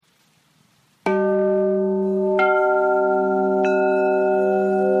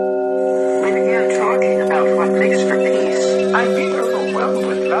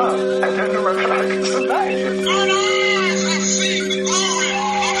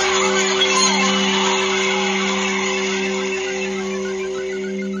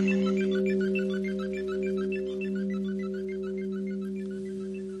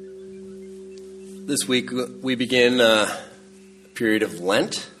This week we begin a period of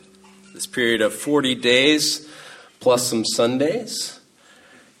Lent, this period of 40 days plus some Sundays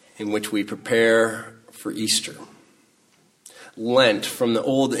in which we prepare for Easter. Lent, from the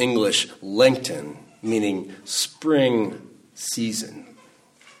Old English Lenten, meaning spring season.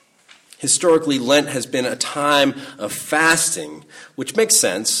 Historically, Lent has been a time of fasting, which makes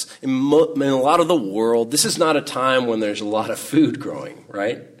sense. In a lot of the world, this is not a time when there's a lot of food growing,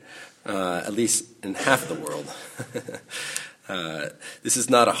 right? At least in half the world. This is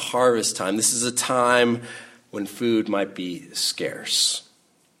not a harvest time. This is a time when food might be scarce.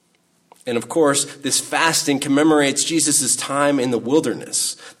 And of course, this fasting commemorates Jesus' time in the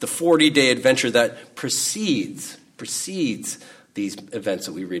wilderness, the 40-day adventure that precedes these events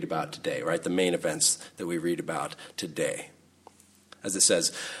that we read about today, right? The main events that we read about today. As it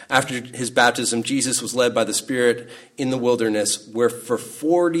says, after his baptism, Jesus was led by the Spirit in the wilderness, where for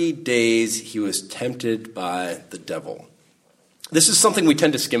 40 days he was tempted by the devil. This is something we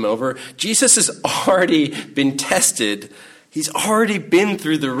tend to skim over. Jesus has already been tested. He's already been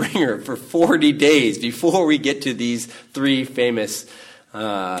through the ringer for 40 days before we get to these three famous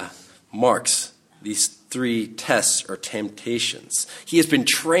marks, these three tests or temptations. He has been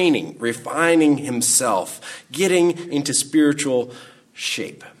training, refining himself, getting into spiritual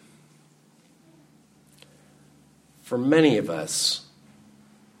shape. For many of us,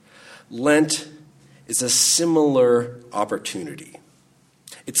 Lent is a similar opportunity.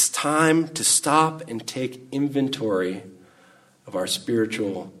 It's time to stop and take inventory of our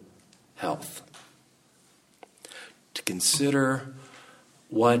spiritual health, to consider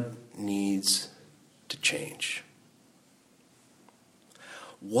what needs to change.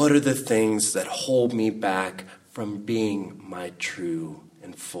 What are the things that hold me back from being my true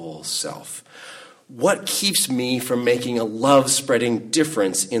and full self? What keeps me from making a love-spreading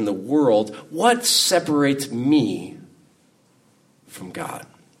difference in the world? What separates me from God?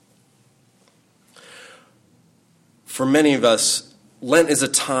 For many of us, Lent is a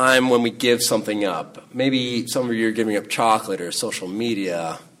time when we give something up. Maybe some of you are giving up chocolate or social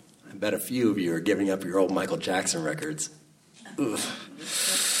media. I bet a few of you are giving up your old Michael Jackson records. Ugh.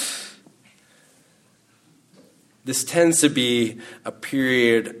 This tends to be a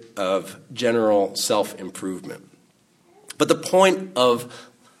period of general self-improvement. But the point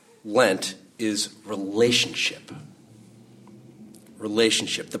of Lent is relationship.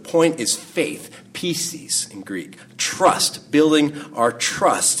 Relationship. The point is faith, pistis in Greek. Trust, building our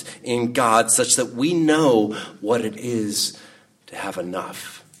trust in God such that we know what it is to have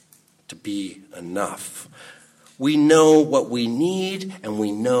enough, to be enough. We know what we need and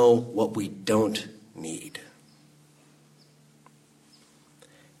we know what we don't need.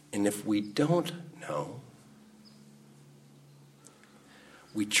 And if we don't know,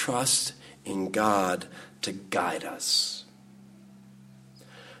 we trust in God to guide us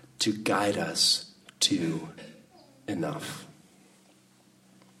to enough.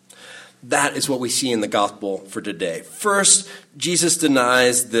 That is what we see in the gospel for today. First, Jesus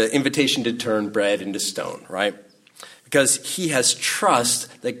denies the invitation to turn bread into stone, right? Because he has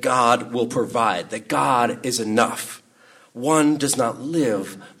trust that God will provide, that God is enough. One does not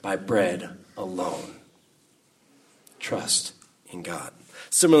live by bread alone. Trust in God.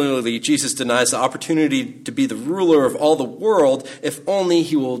 Similarly, Jesus denies the opportunity to be the ruler of all the world if only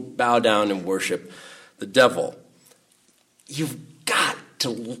he will bow down and worship the devil. You've got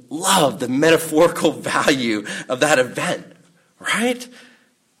to love the metaphorical value of that event, right?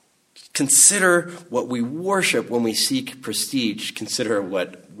 Consider what we worship when we seek prestige. Consider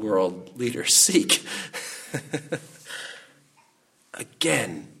what world leaders seek.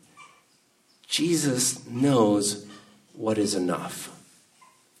 Again, Jesus knows what is enough.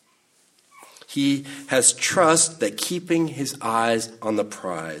 He has trust that keeping his eyes on the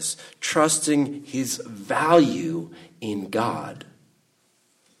prize, trusting his value in God,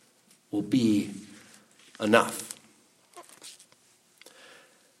 will be enough.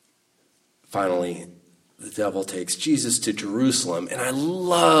 Finally, the devil takes Jesus to Jerusalem, and I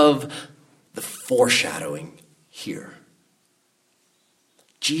love the foreshadowing here.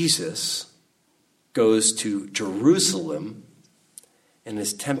 Jesus goes to Jerusalem and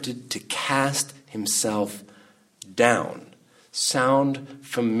is tempted to cast himself down. Sound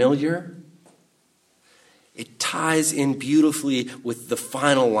familiar? It ties in beautifully with the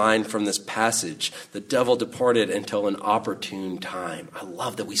final line from this passage. The devil departed until an opportune time. I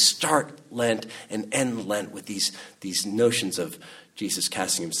love that we start Lent and end Lent with these notions of Jesus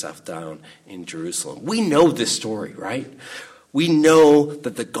casting himself down in Jerusalem. We know this story, right? We know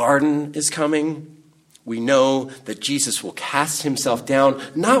that the garden is coming. We know that Jesus will cast himself down,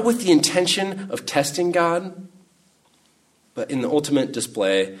 not with the intention of testing God, but in the ultimate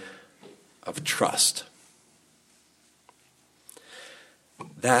display of trust.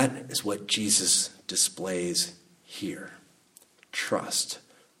 That is what Jesus displays here. Trust.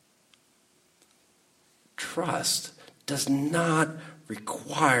 Trust does not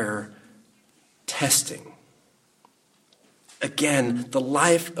require testing. Again, the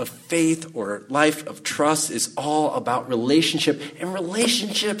life of faith or life of trust is all about relationship, and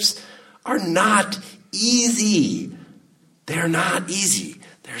relationships are not easy. They're not easy.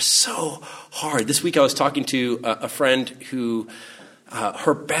 They're so hard. This week I was talking to a friend who,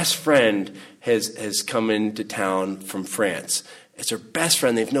 her best friend has come into town from France. It's her best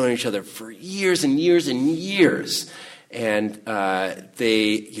friend. They've known each other for years and years and years. And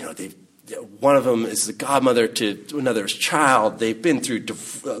one of them is the godmother to another's child. They've been through,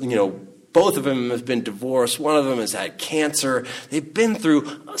 both of them have been divorced. One of them has had cancer. They've been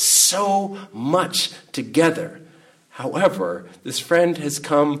through so much together. However, this friend has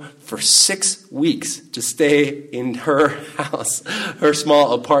come for 6 weeks to stay in her house, her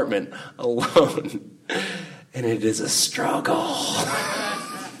small apartment, alone. And it is a struggle.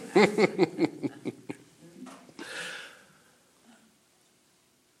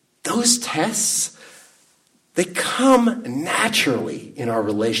 Those tests, they come naturally in our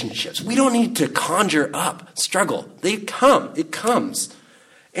relationships. We don't need to conjure up struggle. They come. It comes.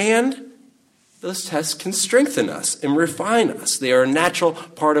 And those tests can strengthen us and refine us. They are a natural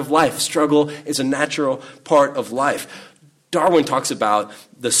part of life. Struggle is a natural part of life. Darwin talks about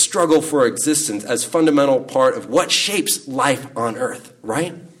the struggle for existence as fundamental part of what shapes life on earth,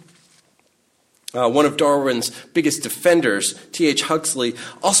 right? One of Darwin's biggest defenders, T.H. Huxley,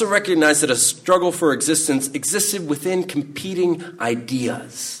 also recognized that a struggle for existence existed within competing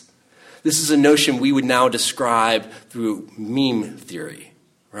ideas. This is a notion we would now describe through meme theory,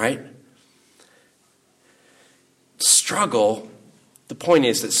 right? The point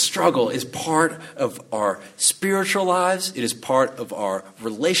is that struggle is part of our spiritual lives, it is part of our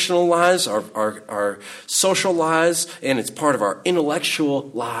relational lives, our social lives, and it's part of our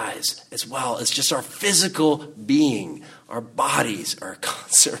intellectual lives, as well as just our physical being. Our bodies are a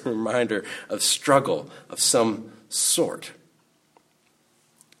constant reminder of struggle of some sort.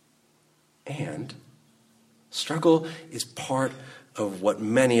 And struggle is part of what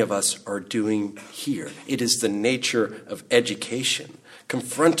many of us are doing here. It is the nature of education,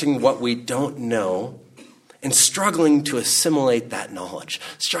 confronting what we don't know and struggling to assimilate that knowledge,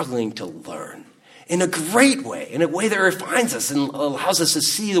 struggling to learn in a great way, in a way that refines us and allows us to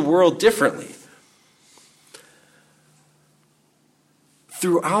see the world differently.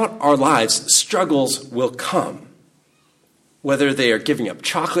 Throughout our lives, struggles will come, whether they are giving up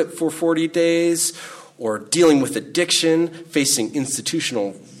chocolate for 40 days or dealing with addiction, facing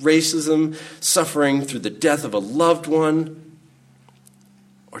institutional racism, suffering through the death of a loved one,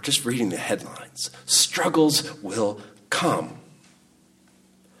 or just reading the headlines. Struggles will come.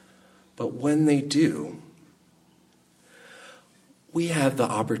 But when they do, we have the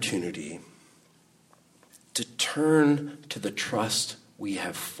opportunity to turn to the trust we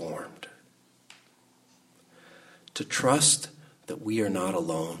have formed. To trust that we are not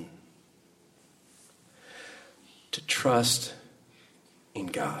alone. To trust in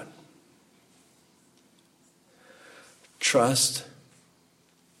God. Trust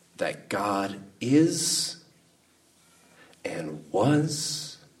that God is and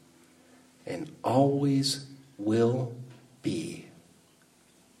was and always will be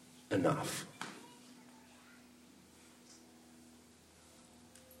enough.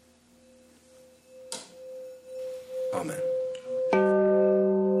 Amen.